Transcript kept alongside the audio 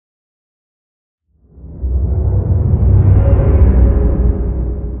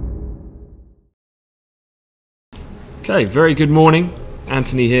Okay, very good morning.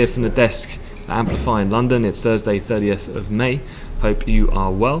 Anthony here from the desk at Amplify in London. It's Thursday, 30th of May. Hope you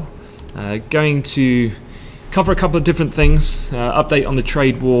are well. Going to cover a couple of different things. Update on the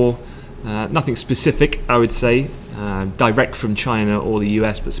trade war. Nothing specific, I would say, direct from China or the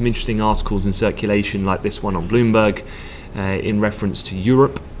US, but some interesting articles in circulation like this one on Bloomberg in reference to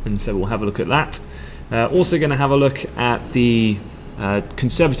Europe. And so we'll have a look at that. Also going to have a look at the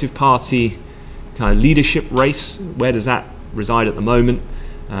Conservative Party kind of leadership race. Where does that reside at the moment?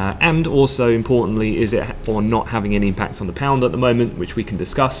 And also importantly, is it or not having any impact on the pound at the moment, which we can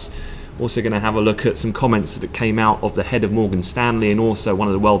discuss. Also going to have a look at some comments that came out of the head of Morgan Stanley and also one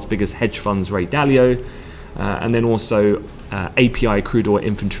of the world's biggest hedge funds, Ray Dalio. And then also API crude oil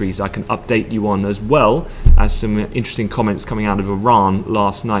inventories I can update you on, as well as some interesting comments coming out of Iran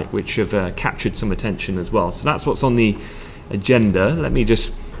last night, which have captured some attention as well. So that's what's on the agenda. Let me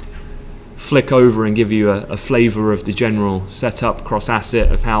just flick over and give you a flavour of the general setup cross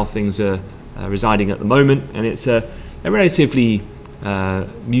asset of how things are residing at the moment. And it's a relatively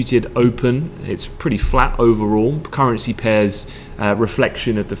muted open. It's pretty flat overall. Currency pairs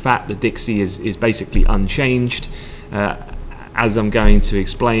reflection of the fact that Dixie is basically unchanged. As I'm going to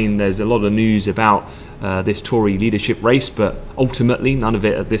explain, there's a lot of news about this Tory leadership race, but ultimately none of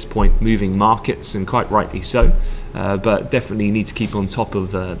it at this point moving markets, and quite rightly so. But definitely need to keep on top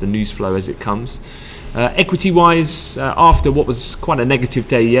of the news flow as it comes. Equity-wise, after what was quite a negative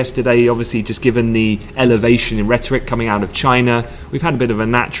day yesterday, obviously just given the elevation in rhetoric coming out of China, we've had a bit of a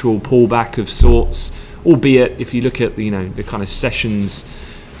natural pullback of sorts. Albeit, if you look at the kind of sessions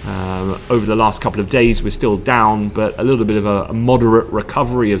over the last couple of days, we're still down, but a little bit of a moderate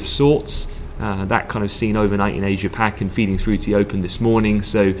recovery of sorts. That kind of seen overnight in Asia Pac and feeding through to the open this morning.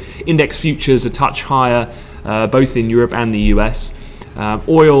 So index futures a touch higher, both in Europe and the US.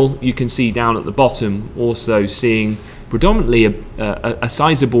 Oil, you can see down at the bottom, also seeing predominantly a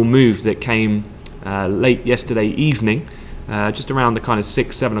sizable move that came late yesterday evening, just around the kind of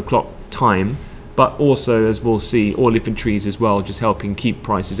 6-7 o'clock time. But also, as we'll see, oil inventories as well, just helping keep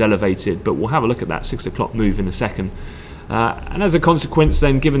prices elevated. But we'll have a look at that 6 o'clock move in a second. And as a consequence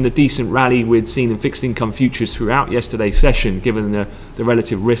then, given the decent rally we'd seen in fixed income futures throughout yesterday's session, given the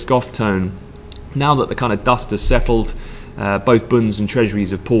relative risk-off tone, now that the kind of dust has settled, both bunds and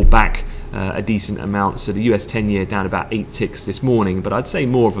treasuries have pulled back a decent amount. So the US 10-year down about 8 ticks this morning, but I'd say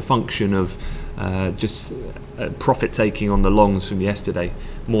more of a function of just profit taking on the longs from yesterday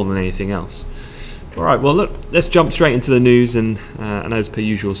more than anything else. All right, well, look, let's jump straight into the news, and as per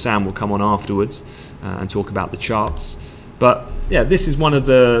usual, Sam will come on afterwards and talk about the charts. But yeah, this is one of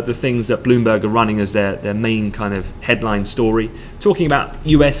the things that Bloomberg are running as their main kind of headline story, talking about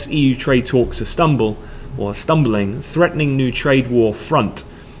US-EU trade talks stumbling, threatening new trade war front.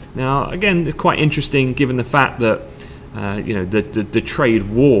 Now, again, it's quite interesting given the fact that the trade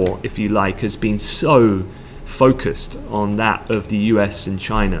war, if you like, has been so focused on that of the US and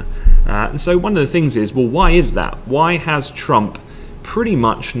China. And so one of the things is, well, why is that? Why has Trump pretty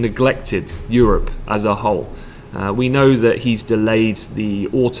much neglected Europe as a whole? We know that he's delayed the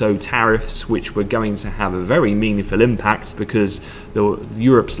auto tariffs, which were going to have a very meaningful impact because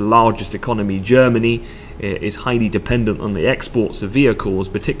Europe's largest economy, Germany, is highly dependent on the exports of vehicles,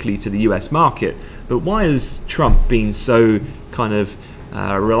 particularly to the US market. But why has Trump been so kind of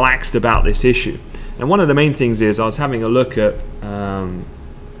relaxed about this issue? And one of the main things is, I was having a look at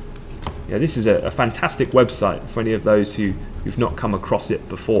this is a fantastic website for any of those who've not come across it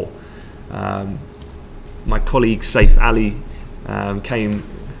before. My colleague Saif Ali came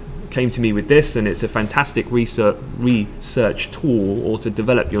to me with this, and it's a fantastic research tool or to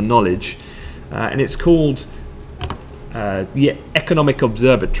develop your knowledge, and it's called the Economic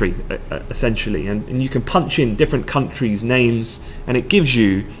Observatory, essentially, and you can punch in different countries' names, and it gives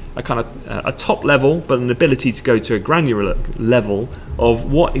you a kind of a top level, but an ability to go to a granular level of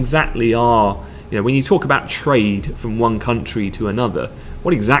what exactly are, when you talk about trade from one country to another,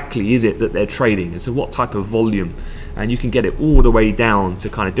 what exactly is it that they're trading, and so what type of volume, and you can get it all the way down to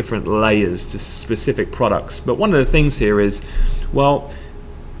kind of different layers to specific products. But one of the things here is, well,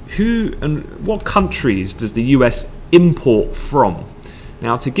 who and what countries does the US import from?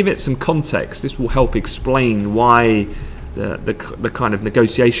 Now, to give it some context, this will help explain why the kind of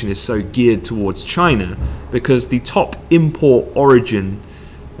negotiation is so geared towards China, because the top import origin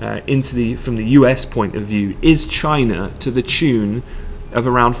from the US point of view is China, to the tune of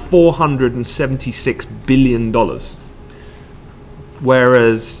around $476 billion.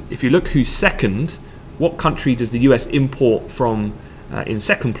 Whereas if you look who's second, what country does the US import from in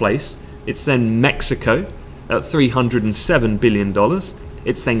second place? It's then Mexico at $307 billion.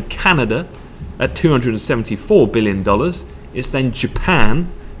 It's then Canada at $274 billion. It's then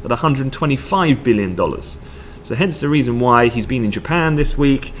Japan at $125 billion. So hence the reason why he's been in Japan this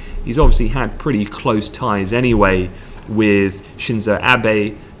week. He's obviously had pretty close ties anyway with Shinzo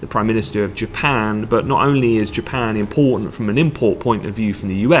Abe, the Prime Minister of Japan. But not only is Japan important from an import point of view from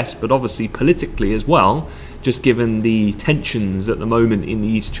the US, but obviously politically as well, just given the tensions at the moment in the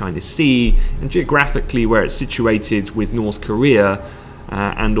East China Sea and geographically where it's situated with North Korea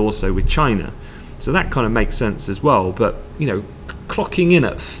and also with China. So that kind of makes sense as well. But, you know, clocking in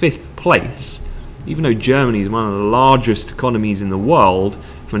at 5th place, even though Germany is one of the largest economies in the world,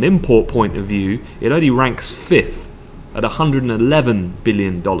 from an import point of view, it only ranks 5th at $111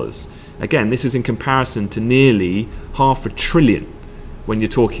 billion. Again, this is in comparison to nearly $500 billion when you're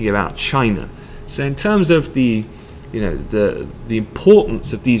talking about China. So in terms of the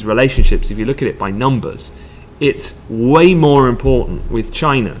importance of these relationships, if you look at it by numbers, it's way more important with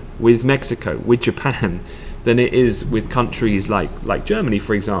China, with Mexico, with Japan, than it is with countries like Germany,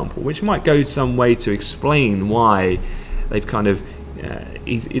 for example, which might go some way to explain why they've kind of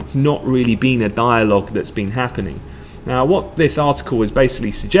it's not really been a dialogue that's been happening. Now, what this article is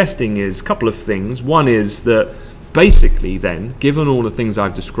basically suggesting is a couple of things. One is that basically then, given all the things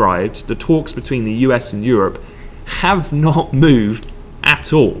I've described, the talks between the US and Europe have not moved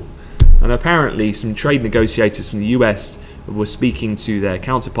at all. And apparently some trade negotiators from the US were speaking to their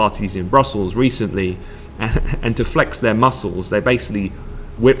counterparties in Brussels recently, and to flex their muscles, they basically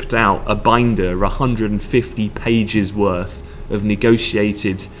whipped out a binder, 150 pages worth of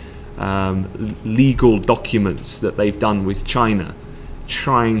negotiated legal documents that they've done with China,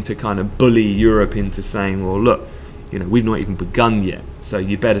 trying to kind of bully Europe into saying, well, look, you know, we've not even begun yet, so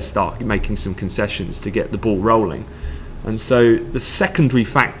you better start making some concessions to get the ball rolling. And so the secondary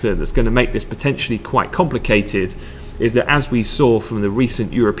factor that's going to make this potentially quite complicated is that, as we saw from the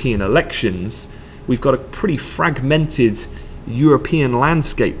recent European elections, we've got a pretty fragmented European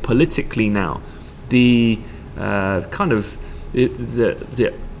landscape politically now. The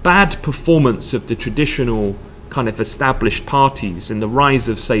the bad performance of the traditional kind of established parties and the rise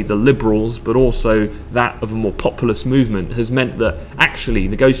of, say, the Liberals, but also that of a more populist movement, has meant that actually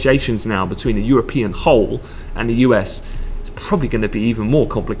negotiations now between the European whole and the US is probably going to be even more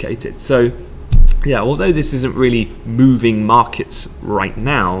complicated. So yeah, although this isn't really moving markets right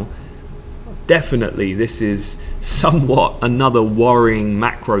now, definitely this is somewhat another worrying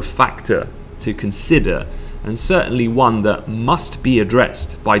macro factor to consider, and certainly one that must be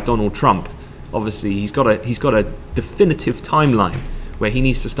addressed by Donald Trump. Obviously, he's got a definitive timeline where he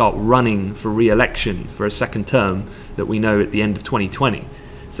needs to start running for re-election for a second term that we know at the end of 2020.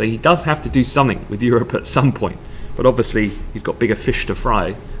 So he does have to do something with Europe at some point. But obviously, he's got bigger fish to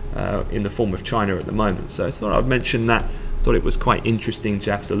fry in the form of China at the moment. So I thought I'd mention that. Thought it was quite interesting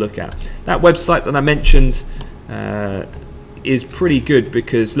to have to look at. That website that I mentioned is pretty good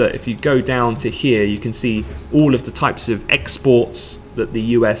because, look, if you go down to here, you can see all of the types of exports that the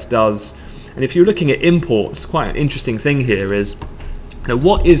US does. And if you're looking at imports, quite an interesting thing here is, you know,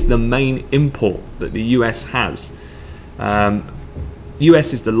 what is the main import that the US has?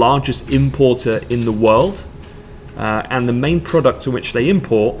 US is the largest importer in the world, and the main product to which they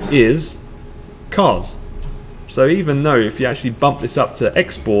import is cars. So even though if you actually bump this up to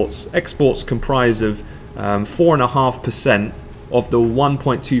exports, exports comprise of 4.5% of the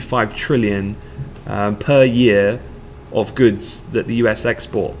 1.25 trillion per year of goods that the US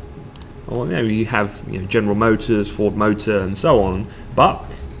export. Well, you know, you have, you know, General Motors, Ford Motor, and so on, but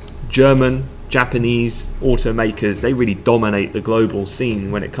German, Japanese automakers, they really dominate the global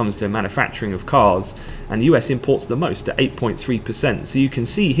scene when it comes to manufacturing of cars, and the US imports the most at 8.3%. So you can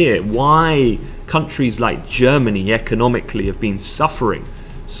see here why countries like Germany economically have been suffering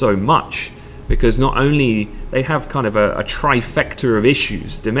so much, because not only they have kind of a trifecta of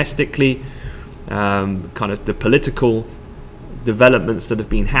issues domestically, kind of the political developments that have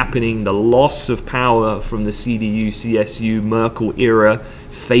been happening, the loss of power from the CDU, CSU, Merkel era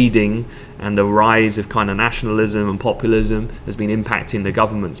fading, and the rise of kind of nationalism and populism has been impacting the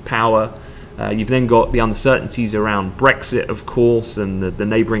government's power. You've then got the uncertainties around Brexit, of course, and the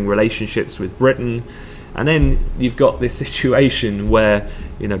neighbouring relationships with Britain. And then you've got this situation where,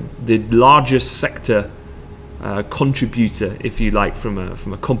 you know, the largest sector contributor, if you like, from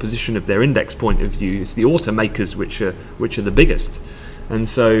a composition of their index point of view, is the automakers, which are the biggest. And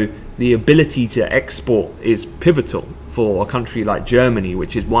so the ability to export is pivotal for a country like Germany,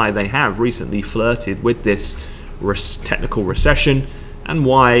 which is why they have recently flirted with this technical recession, and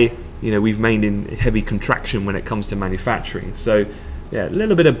why, you know, we've made in heavy contraction when it comes to manufacturing. So yeah, a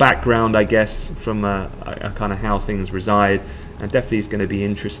little bit of background, I guess, from a kind of how things reside, and definitely is going to be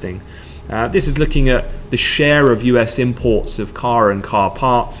interesting. This is looking at the share of US imports of car and car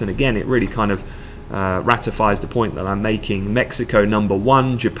parts, and again, it really kind of ratifies the point that I'm making. Mexico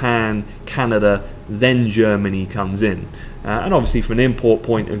 #1, Japan, Canada, then Germany comes in. And obviously from an import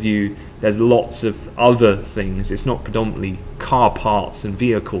point of view, there's lots of other things. It's not predominantly car parts and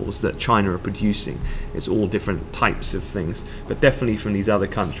vehicles that China are producing. It's all different types of things. But definitely from these other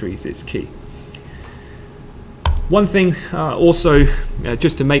countries, it's key. One thing also,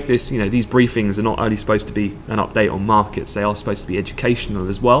 just to make this, these briefings are not only supposed to be an update on markets, they are supposed to be educational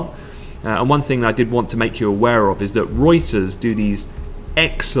as well. And one thing that I did want to make you aware of is that Reuters do these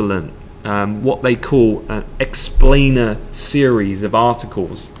excellent, what they call an explainer series of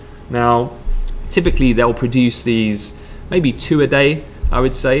articles. Now, typically they'll produce these maybe 2 a day, I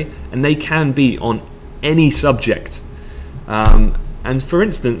would say, and they can be on any subject. And for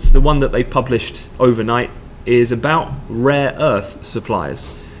instance, the one that they published overnight is about rare earth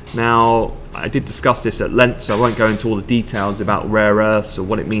supplies. Now, I did discuss this at length, so I won't go into all the details about rare earths or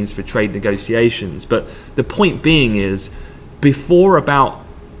what it means for trade negotiations. But the point being is, before about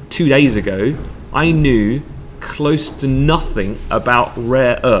 2 days ago, I knew close to nothing about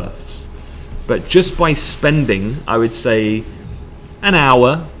rare earths. But just by spending, I would say, an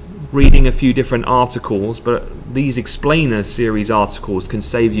hour reading a few different articles, but these explainer series articles can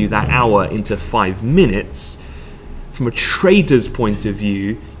save you that hour into 5 minutes. From a trader's point of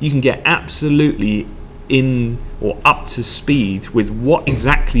view, you can get absolutely in or up to speed with what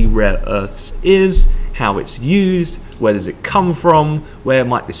exactly rare earths is, how it's used, where does it come from, where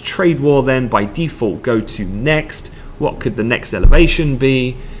might this trade war then by default go to next, what could the next elevation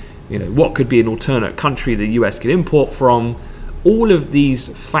be, what could be an alternate country the US could import from. All of these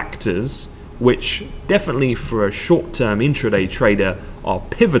factors, which definitely for a short-term intraday trader are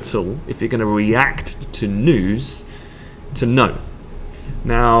pivotal if you're going to react to news, to know.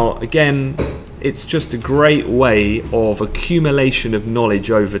 Now, again, it's just a great way of accumulation of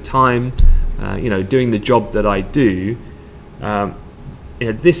knowledge over time. Doing the job that I do,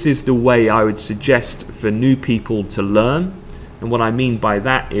 this is the way I would suggest for new people to learn. And what I mean by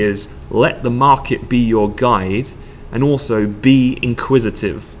that is let the market be your guide and also be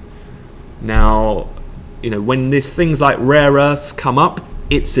inquisitive. Now, when there's things like rare earths come up,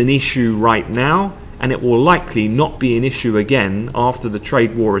 it's an issue right now, and it will likely not be an issue again after the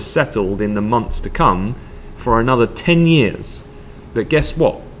trade war is settled in the months to come for another 10 years. But guess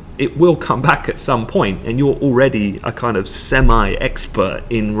what? It will come back at some point, and you're already a kind of semi-expert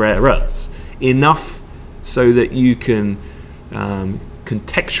in rare earths. Enough so that you can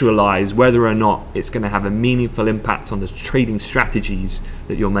contextualize whether or not it's going to have a meaningful impact on the trading strategies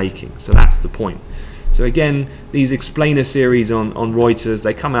that you're making. So that's the point. So again, these explainer series on Reuters,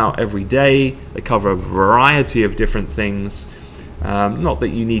 they come out every day. They cover a variety of different things. Not that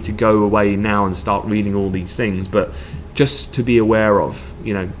you need to go away now and start reading all these things, but just to be aware of,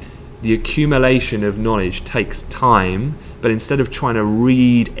 the accumulation of knowledge takes time, but instead of trying to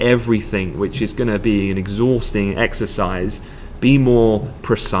read everything, which is going to be an exhausting exercise, be more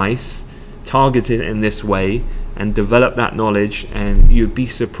precise, targeted in this way, and develop that knowledge, and you'd be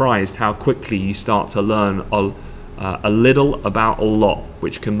surprised how quickly you start to learn a little about a lot,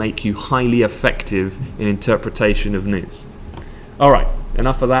 which can make you highly effective in interpretation of news. Alright,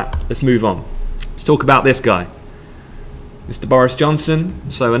 enough of that, let's move on. Let's talk about this guy, Mr. Boris Johnson.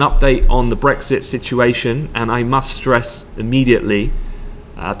 So an update on the Brexit situation, and I must stress immediately,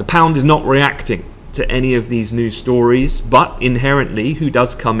 the pound is not reacting to any of these news stories, but inherently, who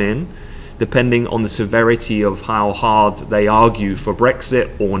does come in, depending on the severity of how hard they argue for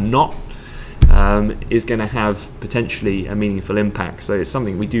Brexit or not, is going to have potentially a meaningful impact. So it's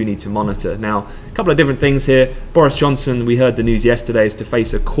something we do need to monitor. Now, a couple of different things here. Boris Johnson, we heard the news yesterday, is to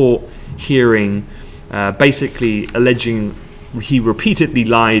face a court hearing basically alleging he repeatedly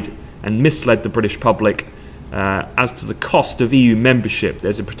lied and misled the British public as to the cost of EU membership.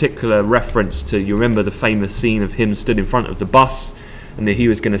 There's a particular reference to, you remember the famous scene of him stood in front of the bus and that he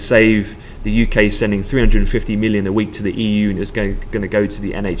was going to save the UK sending 350 million a week to the EU, and it was going to go to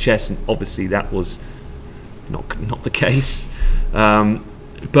the NHS, and obviously that was not the case.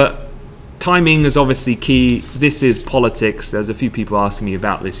 But timing is obviously key. This is politics. There's a few people asking me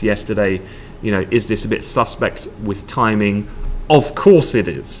about this yesterday. Is this a bit suspect with timing? Of course it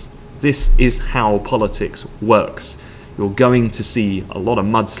is. This is how politics works. You're going to see a lot of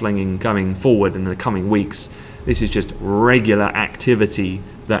mudslinging going forward in the coming weeks. This is just regular activity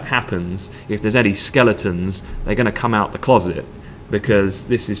that happens. If there's any skeletons, they're going to come out the closet, because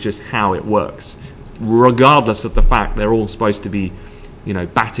this is just how it works. Regardless of the fact they're all supposed to be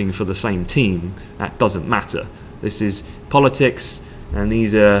batting for the same team. That doesn't matter. This is politics, and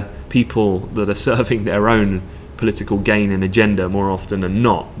these are people that are serving their own political gain and agenda more often than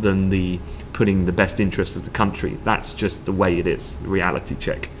not than putting the best interest of the country. That's just the way it is, the reality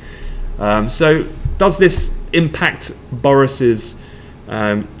check. So does this impact Boris's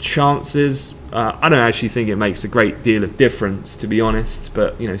chances? I don't actually think it makes a great deal of difference, to be honest,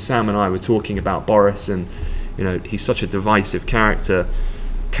 but Sam and I were talking about Boris, and he's such a divisive character.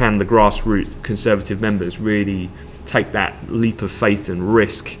 Can the grassroots Conservative members really take that leap of faith and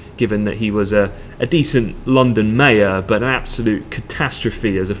risk, given that he was a decent London mayor but an absolute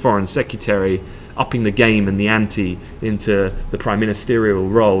catastrophe as a foreign secretary, upping the game and the ante into the prime ministerial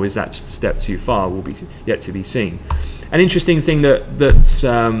role? Is that just a step too far? Will be yet to be seen. An interesting thing that's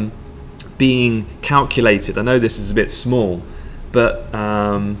being calculated, I know this is a bit small, but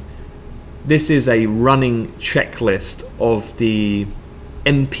this is a running checklist of the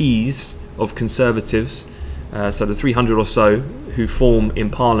MPs of Conservatives, so the 300 or so who form in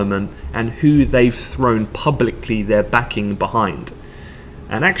Parliament, and who they've thrown publicly their backing behind.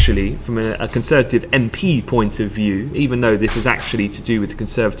 And actually, from a Conservative MP point of view, even though this is actually to do with the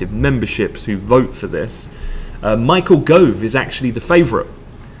Conservative memberships who vote for this, Michael Gove is actually the favourite.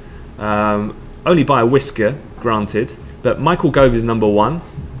 Only by a whisker, granted, but Michael Gove is number 1,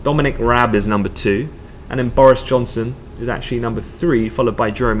 Dominic Raab is number 2, and then Boris Johnson is actually number 3, followed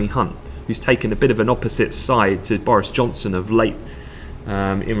by Jeremy Hunt, who's taken a bit of an opposite side to Boris Johnson of late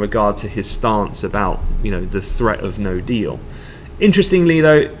in regard to his stance about the threat of no deal. Interestingly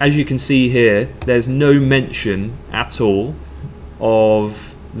though, as you can see here, there's no mention at all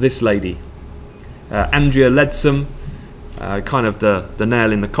of this lady, Andrea Leadsom, kind of the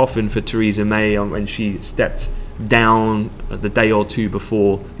nail in the coffin for Theresa May when she stepped down the day or two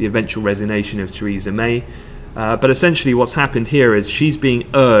before the eventual resignation of Theresa May. But essentially what's happened here is she's being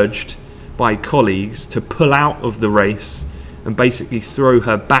urged by colleagues to pull out of the race and basically throw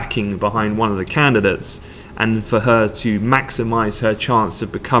her backing behind one of the candidates, and for her to maximise her chance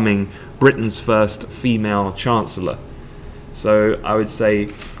of becoming Britain's first female Chancellor. So I would say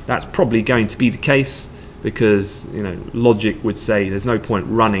that's probably going to be the case, because logic would say there's no point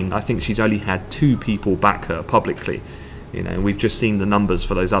running. I think she's only had 2 people back her publicly. We've just seen the numbers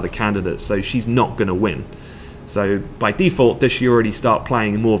for those other candidates, so she's not going to win. So by default, does she already start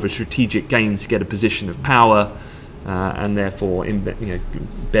playing more of a strategic game to get a position of power, and therefore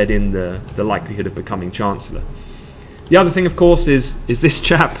bed in the likelihood of becoming Chancellor? The other thing, of course, is this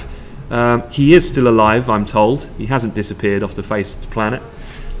chap. He is still alive, I'm told. He hasn't disappeared off the face of the planet.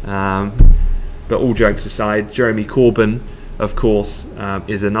 But all jokes aside, Jeremy Corbyn, of course,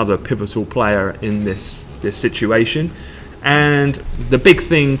 is another pivotal player in this situation. And the big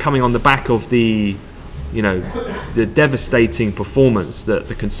thing coming on the back of the devastating performance that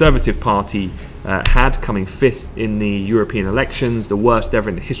the Conservative Party had, coming 5th in the European elections, the worst ever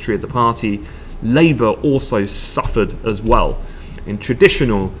in the history of the party, Labour also suffered as well. In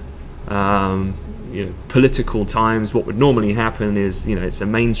traditional political times, what would normally happen is it's a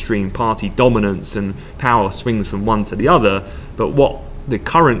mainstream party dominance and power swings from one to the other. But what the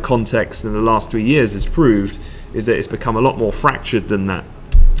current context in the last 3 years has proved is that it's become a lot more fractured than that,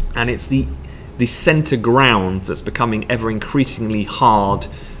 and it's the centre ground that's becoming ever increasingly hard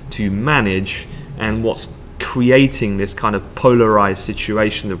to manage, and what's creating this kind of polarised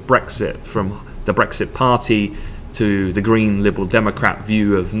situation of Brexit, from the Brexit Party to the Green Liberal Democrat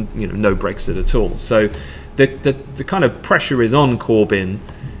view of no Brexit at all. So the kind of pressure is on Corbyn.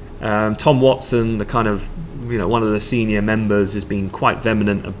 Tom Watson, the kind of one of the senior members, has been quite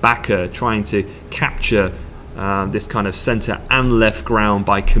vehement a backer, trying to capture this kind of centre and left ground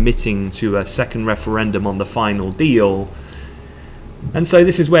by committing to a second referendum on the final deal. And so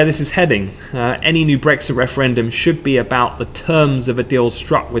this is where this is heading. Any new Brexit referendum should be about the terms of a deal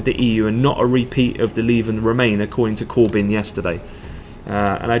struck with the EU and not a repeat of the Leave and Remain, according to Corbyn yesterday.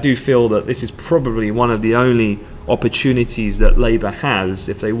 And I do feel that this is probably one of the only opportunities that Labour has,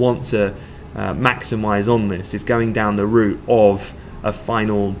 if they want to maximise on this, is going down the route of a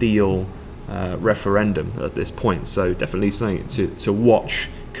final deal referendum at this point. So definitely something to watch.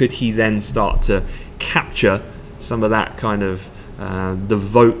 Could he then start to capture some of that kind of the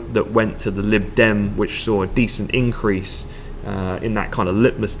vote that went to the Lib Dem, which saw a decent increase in that kind of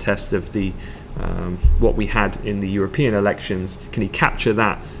litmus test of the what we had in the European elections? Can he capture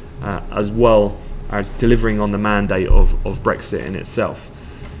that as well as delivering on the mandate of Brexit in itself?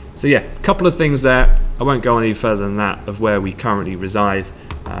 So yeah, a couple of things there. I won't go any further than that of where we currently reside,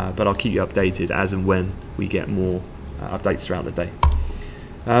 but I'll keep you updated as and when we get more updates throughout the day.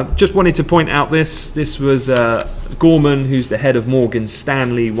 Just wanted to point out this was Gorman, who's the head of Morgan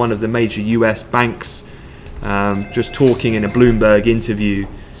Stanley, one of the major US banks, just talking in a Bloomberg interview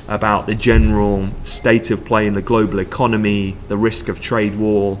about the general state of play in the global economy, the risk of trade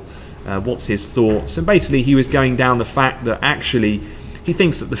war, what's his thoughts. And basically he was going down the fact that actually he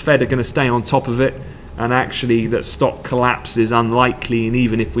thinks that the Fed are going to stay on top of it, and actually that stock collapse is unlikely, and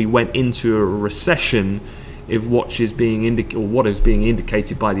even if we went into a recession, if what is being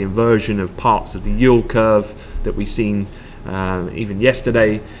indicated by the inversion of parts of the yield curve that we've seen even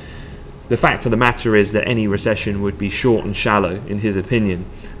yesterday, the fact of the matter is that any recession would be short and shallow, in his opinion.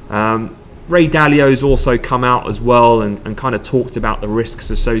 Ray Dalio's also come out as well and kind of talked about the risks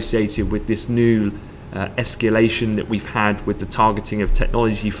associated with this new escalation that we've had with the targeting of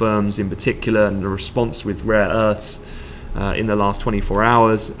technology firms in particular, and the response with rare earths in the last 24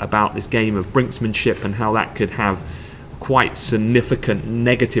 hours, about this game of brinksmanship and how that could have quite significant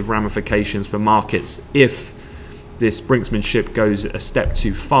negative ramifications for markets if this brinksmanship goes a step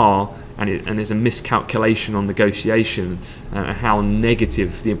too far and there's a miscalculation on negotiation, and how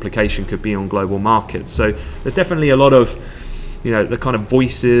negative the implication could be on global markets. So there's definitely a lot of, the kind of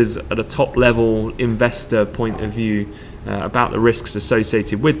voices at a top level investor point of view about the risks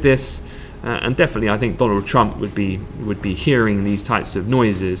associated with this. And definitely I think Donald Trump would be hearing these types of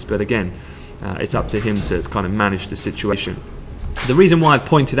noises, but again, it's up to him to kind of manage the situation. The reason why I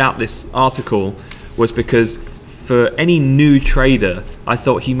pointed out this article was because for any new trader, I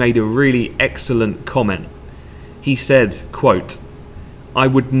thought he made a really excellent comment. He said, quote, "I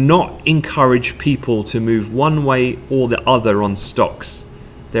would not encourage people to move one way or the other on stocks.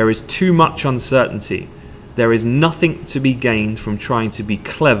 There is too much uncertainty. There is nothing to be gained from trying to be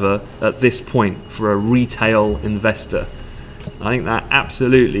clever at this point for a retail investor." I think that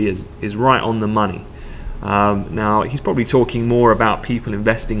absolutely is right on the money. Now, he's probably talking more about people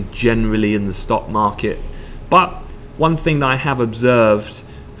investing generally in the stock market. But one thing that I have observed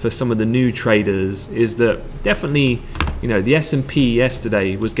for some of the new traders is that definitely, the S&P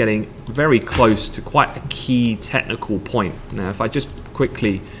yesterday was getting very close to quite a key technical point. Now, if I just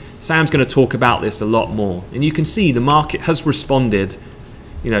quickly, Sam's going to talk about this a lot more, and you can see the market has responded,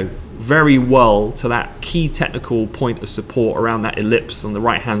 very well to that key technical point of support around that ellipse on the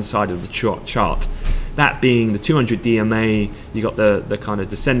right-hand side of the chart. That being the 200 DMA, you got the kind of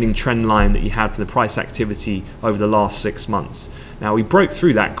descending trend line that you had for the price activity over the last 6 months. Now, we broke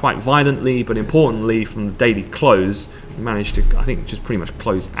through that quite violently, but importantly from the daily close, we managed to, I think, just pretty much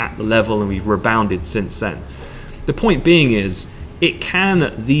close at the level, and we've rebounded since then. The point being is, it can,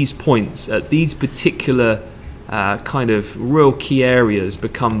 at these points, at these particular kind of real key areas,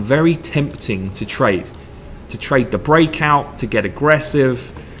 become very tempting to trade the breakout, to get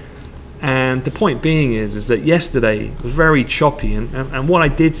aggressive. And the point being is that yesterday was very choppy, and what I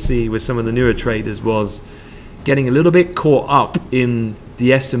did see with some of the newer traders was getting a little bit caught up in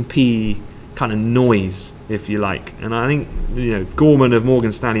the S&P kind of noise, if you like. And I think Gorman of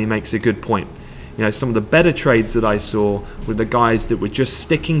Morgan Stanley makes a good point. Some of the better trades that I saw were the guys that were just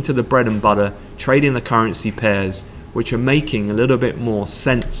sticking to the bread and butter, trading the currency pairs, which are making a little bit more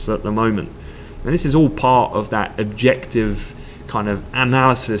sense at the moment. And this is all part of that objective kind of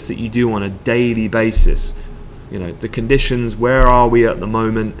analysis that you do on a daily basis. The conditions, where are we at the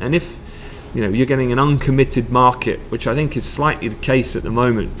moment, and if you're getting an uncommitted market, which I think is slightly the case at the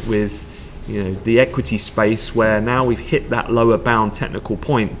moment with the equity space, where now we've hit that lower bound technical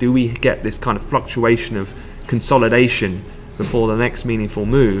point, do we get this kind of fluctuation of consolidation before the next meaningful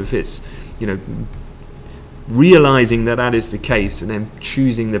move? It's realizing that is the case, and then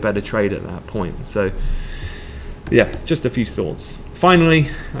choosing the better trade at that point. So yeah, just a few thoughts. Finally,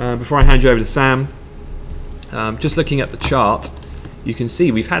 before I hand you over to Sam, just looking at the chart, you can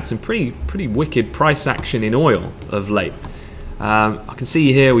see we've had some pretty wicked price action in oil of late. I can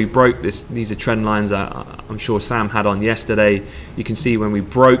see here we broke this. These are trend lines that I'm sure Sam had on yesterday. You can see when we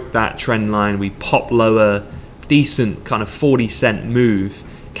broke that trend line, we popped lower, decent kind of 40-cent move,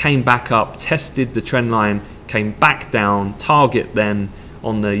 came back up, tested the trend line, came back down, target then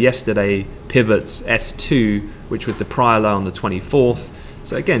on the yesterday pivots S2, which was the prior low on the 24th.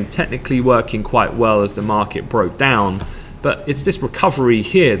 So again, technically working quite well as the market broke down, but it's this recovery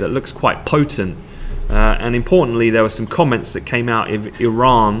here that looks quite potent. And importantly, there were some comments that came out of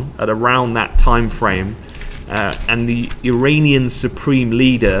Iran at around that time frame, and the Iranian supreme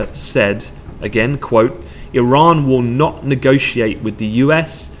leader said, again, quote, "Iran will not negotiate with the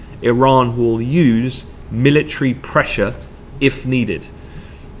US. Iran will use military pressure if needed."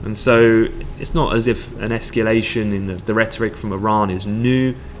 And so it's not as if an escalation in the rhetoric from Iran is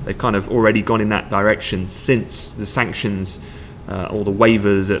new. They've kind of already gone in that direction since the sanctions or the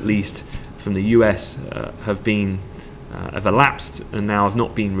waivers at least from the US have elapsed and now have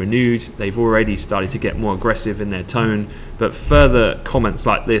not been renewed. They've already started to get more aggressive in their tone, but further comments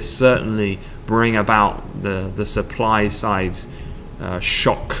like this certainly bring about the supply side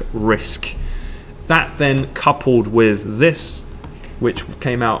shock risk. That then coupled with this, which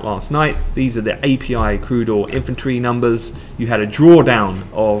came out last night, these are the API crude oil inventory numbers. You had a drawdown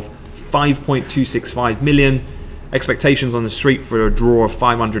of 5.265 million, expectations on the street for a draw of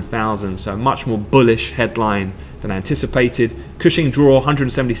 500,000, so a much more bullish headline than anticipated. Cushing draw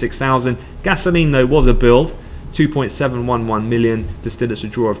 176,000. Gasoline though was a build, 2.711 million. Distillates a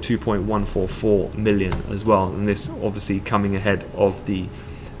draw of 2.144 million as well, and this obviously coming ahead of the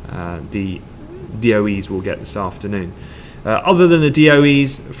DOEs we'll get this afternoon. Other than the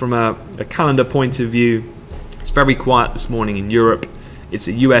DOEs, from a calendar point of view, it's very quiet this morning in Europe. It's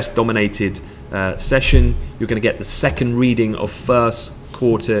a US dominated session. You're going to get the second reading of first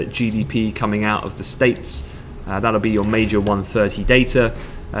quarter GDP coming out of the States. That'll be your major 130 data.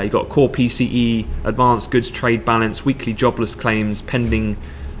 You've got core PCE, advanced goods trade balance, weekly jobless claims, pending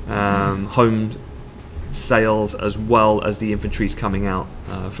home sales, as well as the inventories coming out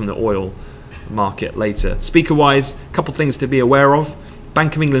from the oil market later. Speaker wise, a couple things to be aware of.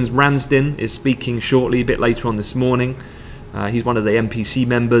 Bank of England's Ramsden is speaking shortly, a bit later on this morning. He's one of the MPC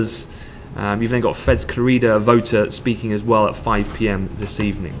members. You've then got Fed's Clarida, a voter, speaking as well at 5 p.m. this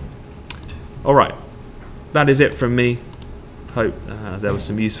evening. All right, that is it from me. Hope there were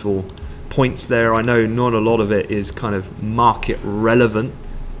some useful points there. I know not a lot of it is kind of market relevant.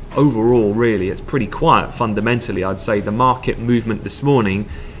 Overall, really, it's pretty quiet fundamentally. I'd say the market movement this morning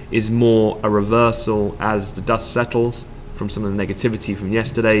is more a reversal as the dust settles from some of the negativity from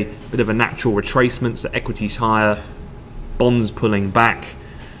yesterday. Bit of a natural retracement, so equities higher, bonds pulling back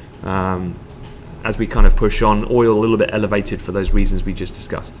as we kind of push on. Oil a little bit elevated for those reasons we just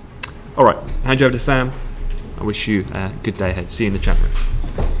discussed. All right, hand you over to Sam. I wish you a good day ahead. See you in the chat room.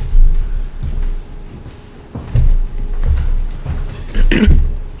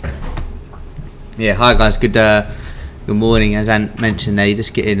 Yeah, hi guys. Good morning. As Ant mentioned there, you're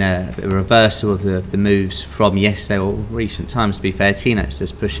just getting a bit of a reversal of the moves from yesterday, or recent times to be fair. T-Note's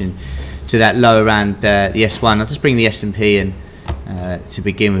just pushing to that low around the S1. I'll just bring the S&P in to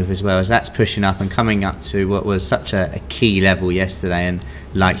begin with as well, as that's pushing up and coming up to what was such a key level yesterday, and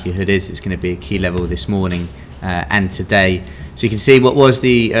likelihood is it's going to be a key level this morning and today. So you can see what was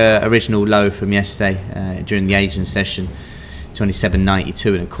the original low from yesterday during the Asian session,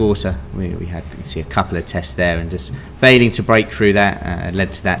 27.92 and a quarter. We had, you can see a couple of tests there, and just failing to break through that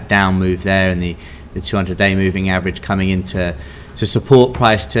led to that down move there, and the 200-day moving average coming into support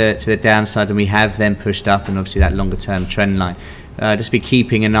price to the downside, and we have then pushed up, and obviously that longer term trend line. Just be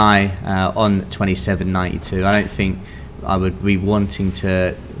keeping an eye on 27.92. I don't think I would be wanting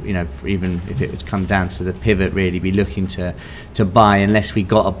to, you know, even if it was come down to the pivot, really be looking to buy unless we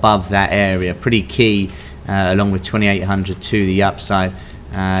got above that area. Pretty key, along with 2800 to the upside.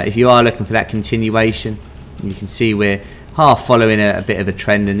 If you are looking for that continuation, you can see we're half following a bit of a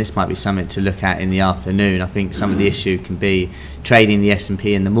trend, and this might be something to look at in the afternoon. I think some of the issue can be trading the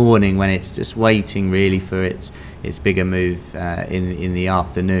S&P in the morning when it's just waiting really for its bigger move in the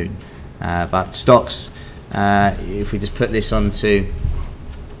afternoon. But stocks, if we just put this onto,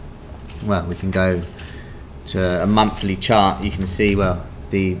 well, we can go to a monthly chart. You can see, well,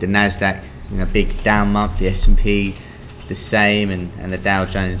 the Nasdaq, you know, big down month, the S&P the same, and the Dow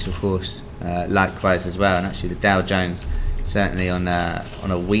Jones, of course, likewise as well. And actually the Dow Jones, certainly on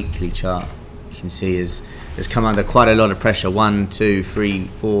a weekly chart, you can see has come under quite a lot of pressure. 1, 2, 3,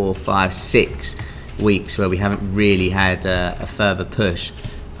 4, 5, 6 weeks where we haven't really had a further push.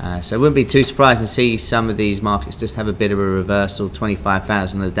 So I wouldn't be too surprised to see some of these markets just have a bit of a reversal.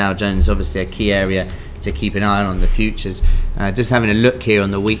 25,000 on the Dow Jones is obviously a key area to keep an eye on the futures. Just having a look here on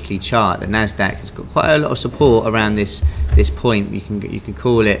the weekly chart, the Nasdaq has got quite a lot of support around this point. You can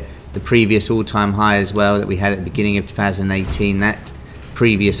call it the previous all-time high as well that we had at the beginning of 2018. That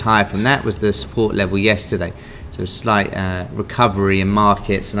previous high from that was the support level yesterday. So a slight recovery in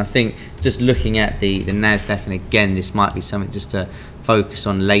markets, and I think just looking at the Nasdaq, and again this might be something just to focus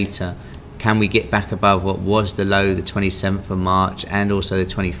on later. Can we get back above what was the low, the 27th of March and also the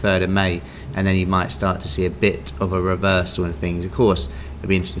 23rd of May? And then you might start to see a bit of a reversal in things. Of course, it'll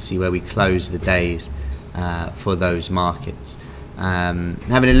be interesting to see where we close the days for those markets.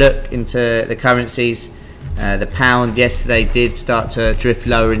 Having a look into the currencies, the pound yesterday did start to drift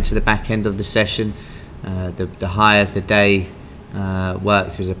lower into the back end of the session. The high of the day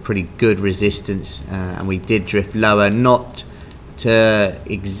worked as a pretty good resistance, and we did drift lower, not to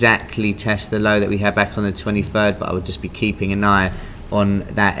exactly test the low that we had back on the 23rd, but I would just be keeping an eye on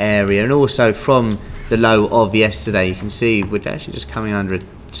that area. And also from the low of yesterday, you can see we're actually just coming under a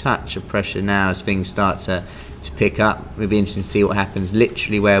touch of pressure now as things start to pick up. It'll be interesting to see what happens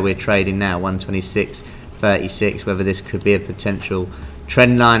literally where we're trading now, 126.36, whether this could be a potential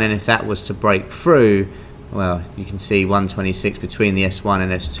trend line, and if that was to break through, well, you can see 126 between the S1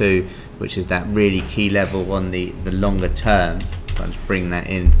 and S2, which is that really key level on the longer term. I'll just bring that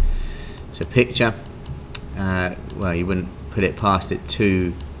in to picture. Well, you wouldn't put it past it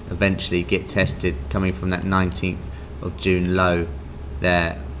to eventually get tested coming from that 19th of June low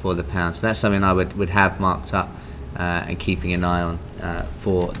there for the pound. So that's something I would have marked up and keeping an eye on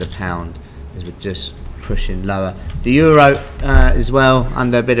for the pound as we're just pushing lower. The euro as well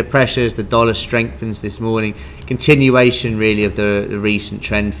under a bit of pressure as the dollar strengthens this morning. Continuation really of the recent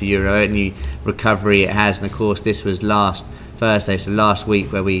trend for euro, any recovery it has, and of course this was last Thursday, so last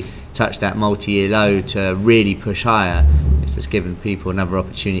week, where we touched that multi-year low to really push higher. It's just given people another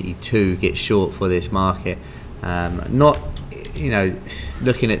opportunity to get short for this market. Not,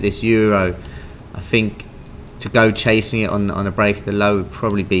 looking at this euro, I think to go chasing it on a break of the low would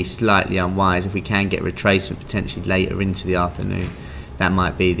probably be slightly unwise. If we can get retracement potentially later into the afternoon, that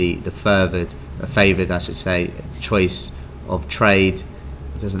might be the favoured, I should say, choice of trade.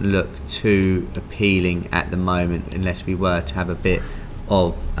 It doesn't look too appealing at the moment unless we were to have a bit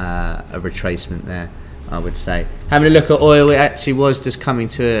of a retracement there, I would say. Having a look at oil, it actually was just coming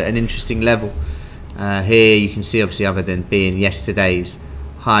to an interesting level. Here you can see, obviously, other than being yesterday's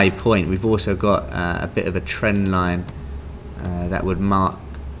high point, we've also got a bit of a trend line that would mark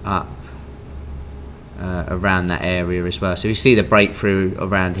up around that area as well. So you see the breakthrough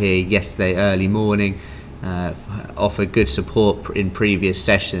around here yesterday early morning, offered good support in previous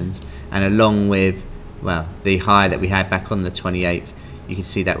sessions, and along with, well, the high that we had back on the 28th, you can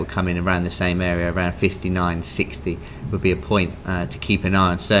see that will come in around the same area, around 59.60 would be a point to keep an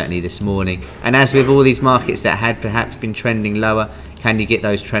eye on, certainly this morning. And as with all these markets that had perhaps been trending lower, can you get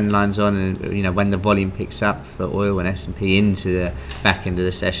those trend lines on? And when the volume picks up for oil and S&P into the back end of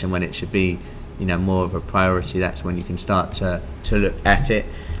the session, when it should be more of a priority, that's when you can start to look at it.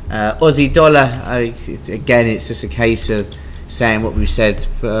 Aussie dollar, again, it's just a case of saying what we've said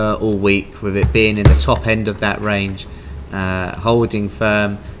for all week, with it being in the top end of that range, holding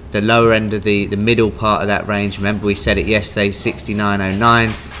firm. The lower end of the middle part of that range, remember we said it yesterday,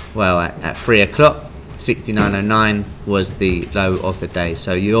 69.09. Well, at 3 o'clock, 69.09 was the low of the day.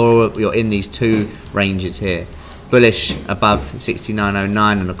 So you're in these two ranges here. Bullish above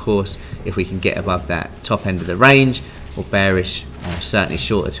 69.09, and of course if we can get above that top end of the range, or bearish certainly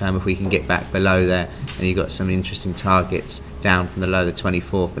shorter term if we can get back below there. And you've got some interesting targets down from the low of the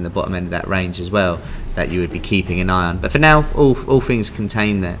 24th and the bottom end of that range as well that you would be keeping an eye on. But for now, all things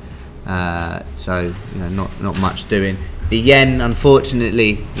contained there, so not much doing. The yen,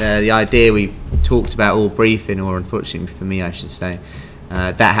 unfortunately, the idea we talked about all briefing, or unfortunately for me I should say,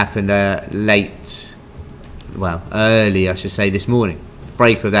 that happened early I should say this morning.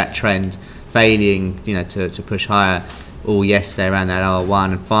 Break of that trend, failing to push higher all yesterday around that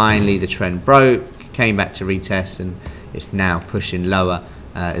R1, and finally the trend broke, came back to retest, and it's now pushing lower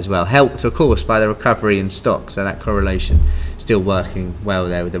as well, helped of course by the recovery in stock, so that correlation still working well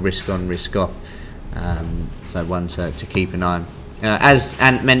there with the risk on risk off, so one to keep an eye on. As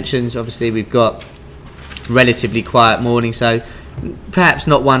Ant mentions, obviously we've got relatively quiet morning, so perhaps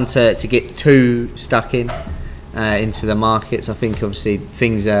not one to get too stuck into the markets. I think obviously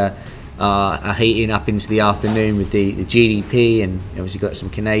things are heating up into the afternoon with the GDP, and obviously got some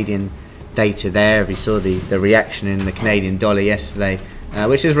Canadian data there. We saw the reaction in the Canadian dollar yesterday,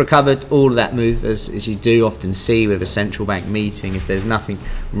 which has recovered all of that move, as you do often see with a central bank meeting. If there's nothing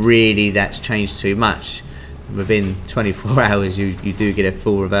really that's changed too much, within 24 hours you do get a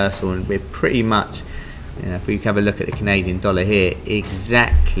full reversal, and we're pretty much, if we have a look at the Canadian dollar here,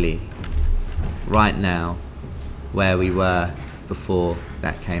 exactly right now where we were before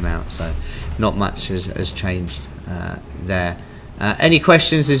that came out, so not much has changed there. Any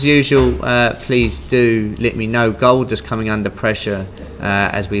questions as usual, please do let me know. Gold just coming under pressure,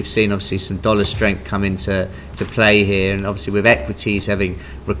 as we've seen obviously some dollar strength come into play here, and obviously with equities having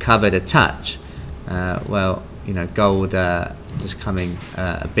recovered a touch, gold just coming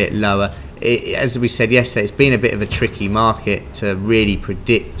a bit lower. As we said yesterday, it's been a bit of a tricky market to really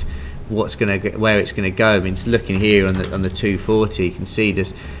predict where it's going to go. I mean, it's looking here on the 240, you can see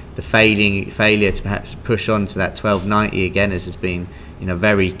just the failure to perhaps push on to that 1290 again, as has been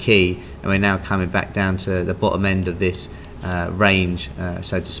very key, and we're now coming back down to the bottom end of this range,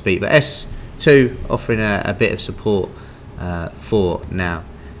 so to speak. But S2 offering a bit of support for now.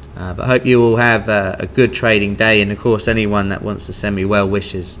 But I hope you all have a good trading day, and of course anyone that wants to send me well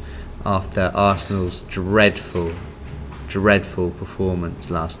wishes after Arsenal's dreadful performance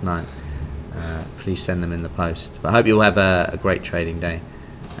last night, please send them in the post. But I hope you all have a great trading day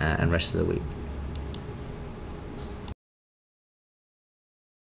and rest of the week.